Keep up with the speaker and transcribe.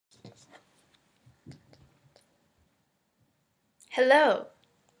Hello,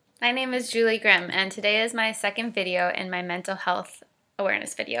 my name is Julie Grimm, and today is my second video in my mental health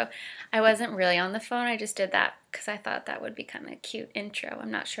awareness video. I wasn't really on the phone, I just did that because I thought that would be kind of a cute intro.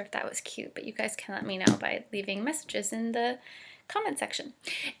 I'm not sure if that was cute, but you guys can let me know by leaving messages in the comment section.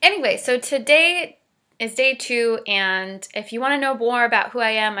 Anyway, so today is day 2, and if you want to know more about who I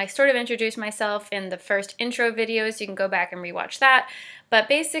am, I sort of introduced myself in the first intro video, so you can go back and rewatch that. But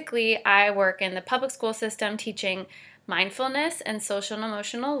basically, I work in the public school system teaching mindfulness and social and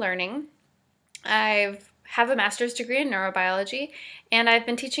emotional learning. I have a master's degree in neurobiology, and I've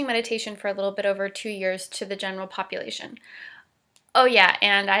been teaching meditation for a little bit over 2 years to the general population. Oh yeah,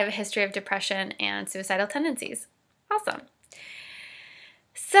 and I have a history of depression and suicidal tendencies. Awesome.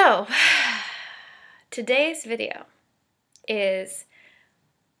 So, today's video is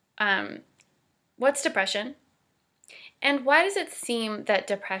what's depression? And why does it seem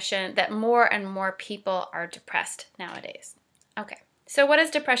that more and more people are depressed nowadays? Okay, so what is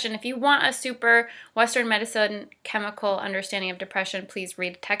depression? If you want a super Western medicine chemical understanding of depression, please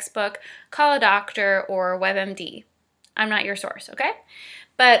read a textbook, call a doctor, or WebMD. I'm not your source, okay?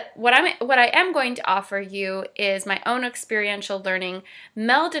 But what I am going to offer you is my own experiential learning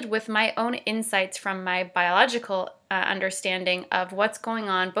melded with my own insights from my biological understanding of what's going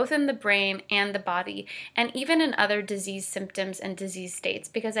on both in the brain and the body, and even in other disease symptoms and disease states,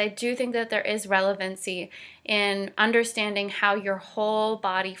 because I do think that there is relevancy in understanding how your whole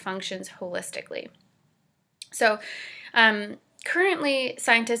body functions holistically. So currently,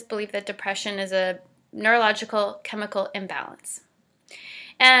 scientists believe that depression is a neurological chemical imbalance.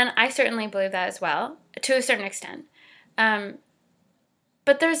 And I certainly believe that as well, to a certain extent.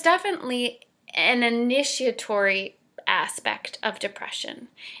 But there's definitely an initiatory aspect of depression.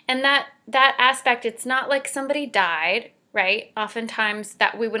 And that aspect, it's not like somebody died, right? Oftentimes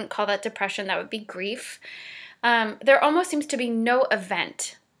that we wouldn't call that depression, that would be grief. There almost seems to be no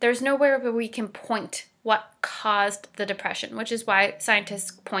event. There's nowhere where we can point what caused the depression, which is why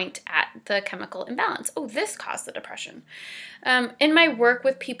scientists point at the chemical imbalance. Oh, this caused the depression. In my work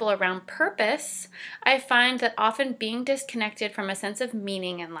with people around purpose, I find that often being disconnected from a sense of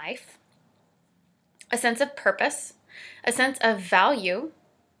meaning in life, a sense of purpose, a sense of value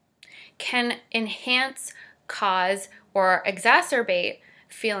can enhance, cause, or exacerbate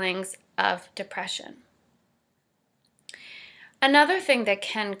feelings of depression. Another thing that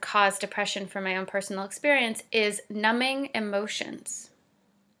can cause depression from my own personal experience is numbing emotions.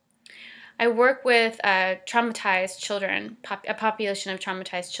 I work with traumatized children, a population of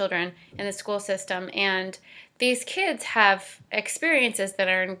traumatized children in the school system, and these kids have experiences that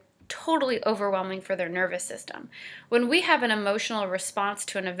are totally overwhelming for their nervous system. When we have an emotional response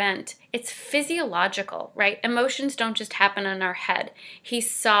to an event, it's physiological, right? Emotions don't just happen in our head. He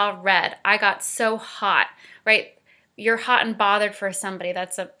saw red. I got so hot, right? You're hot and bothered for somebody.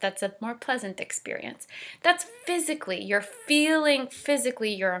 That's a more pleasant experience. That's physically, you're feeling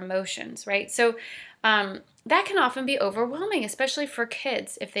physically your emotions, right? So that can often be overwhelming, especially for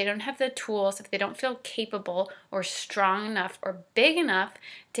kids. If they don't have the tools, if they don't feel capable or strong enough or big enough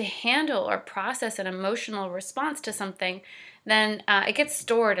to handle or process an emotional response to something, then it gets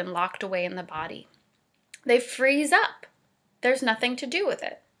stored and locked away in the body. They freeze up. There's nothing to do with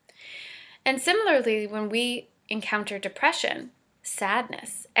it. And similarly, when we encounter depression,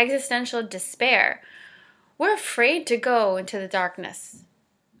 sadness, existential despair, we're afraid to go into the darkness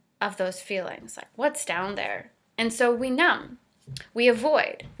of those feelings. Like, what's down there? And so we numb, we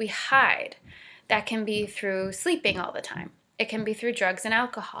avoid, we hide. That can be through sleeping all the time. It can be through drugs and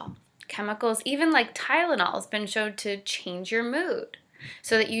alcohol. Chemicals, even like Tylenol, has been shown to change your mood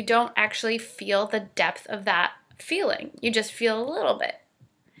so that you don't actually feel the depth of that feeling. You just feel a little bit.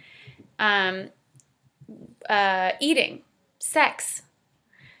 Eating, sex,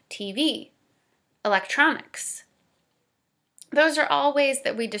 TV, electronics. Those are all ways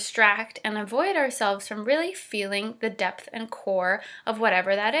that we distract and avoid ourselves from really feeling the depth and core of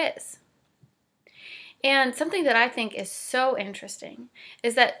whatever that is. And something that I think is so interesting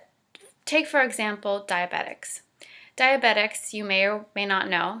is that, take for example, diabetics. Diabetics, you may or may not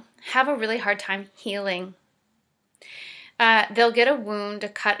know, have a really hard time healing. They'll get a wound, a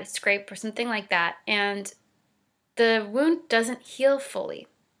cut, a scrape, or something like that, and the wound doesn't heal fully.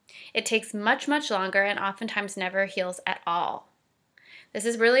 It takes much, much longer and oftentimes never heals at all. This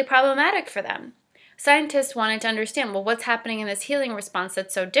is really problematic for them. Scientists wanted to understand, well, what's happening in this healing response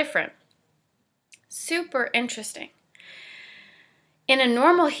that's so different? Super interesting. In a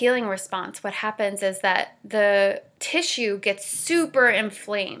normal healing response, what happens is that the tissue gets super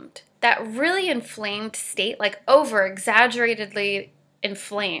inflamed. That really inflamed state, like over-exaggeratedly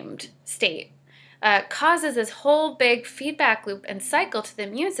inflamed state, causes this whole big feedback loop and cycle to the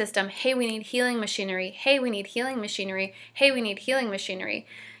immune system. Hey, we need healing machinery. Hey, we need healing machinery. Hey, we need healing machinery.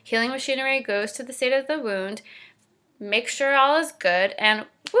 Healing machinery goes to the state of the wound, makes sure all is good, and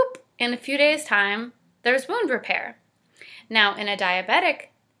whoop, in a few days' time, there's wound repair. Now, in a diabetic,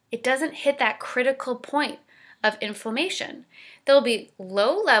 it doesn't hit that critical point of inflammation. There'll be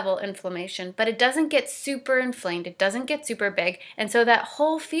low-level inflammation, but it doesn't get super inflamed. It doesn't get super big, and so that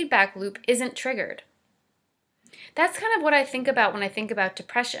whole feedback loop isn't triggered. That's kind of what I think about when I think about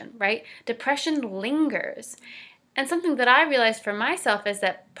depression, right? Depression lingers. And something that I realized for myself is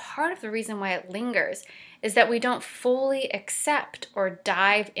that part of the reason why it lingers is that we don't fully accept or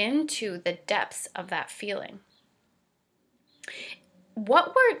dive into the depths of that feeling.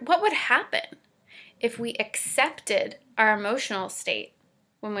 What would happen if we accepted our emotional state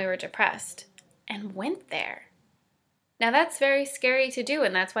when we were depressed and went there? Now that's very scary to do,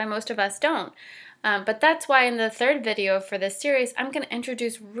 and that's why most of us don't. But that's why in the third video for this series, I'm going to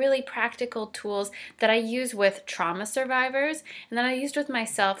introduce really practical tools that I use with trauma survivors, and that I used with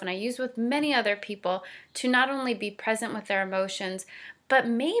myself, and I use with many other people to not only be present with their emotions, but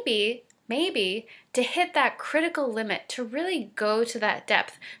maybe to hit that critical limit, to really go to that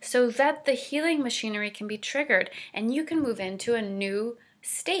depth so that the healing machinery can be triggered and you can move into a new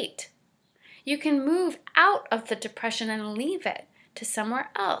state. You can move out of the depression and leave it to somewhere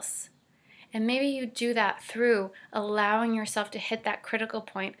else. And maybe you do that through allowing yourself to hit that critical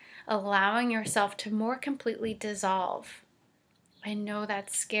point, allowing yourself to more completely dissolve. I know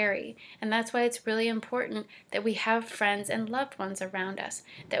that's scary, and that's why it's really important that we have friends and loved ones around us,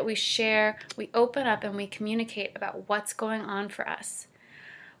 that we share, we open up, and we communicate about what's going on for us.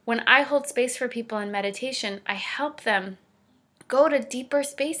 When I hold space for people in meditation, I help them go to deeper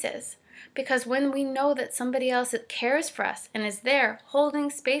spaces, because when we know that somebody else cares for us and is there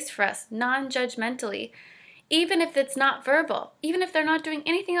holding space for us non-judgmentally, even if it's not verbal, even if they're not doing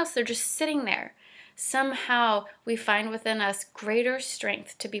anything else, they're just sitting there, somehow we find within us greater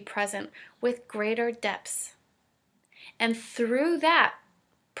strength to be present with greater depths. And through that,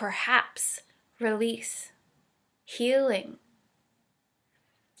 perhaps release, healing.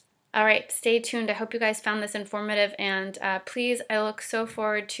 All right, stay tuned. I hope you guys found this informative, and please, I look so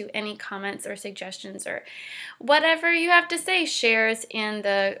forward to any comments or suggestions or whatever you have to say, shares in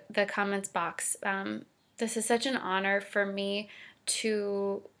the comments box. This is such an honor for me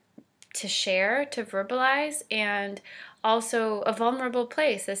to share, to verbalize, and also a vulnerable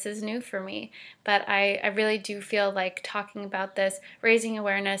place. This is new for me, but I really do feel like talking about this, raising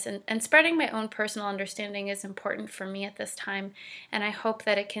awareness, and spreading my own personal understanding is important for me at this time, and I hope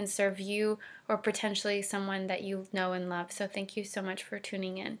that it can serve you or potentially someone that you know and love. So thank you so much for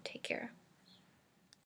tuning in. Take care.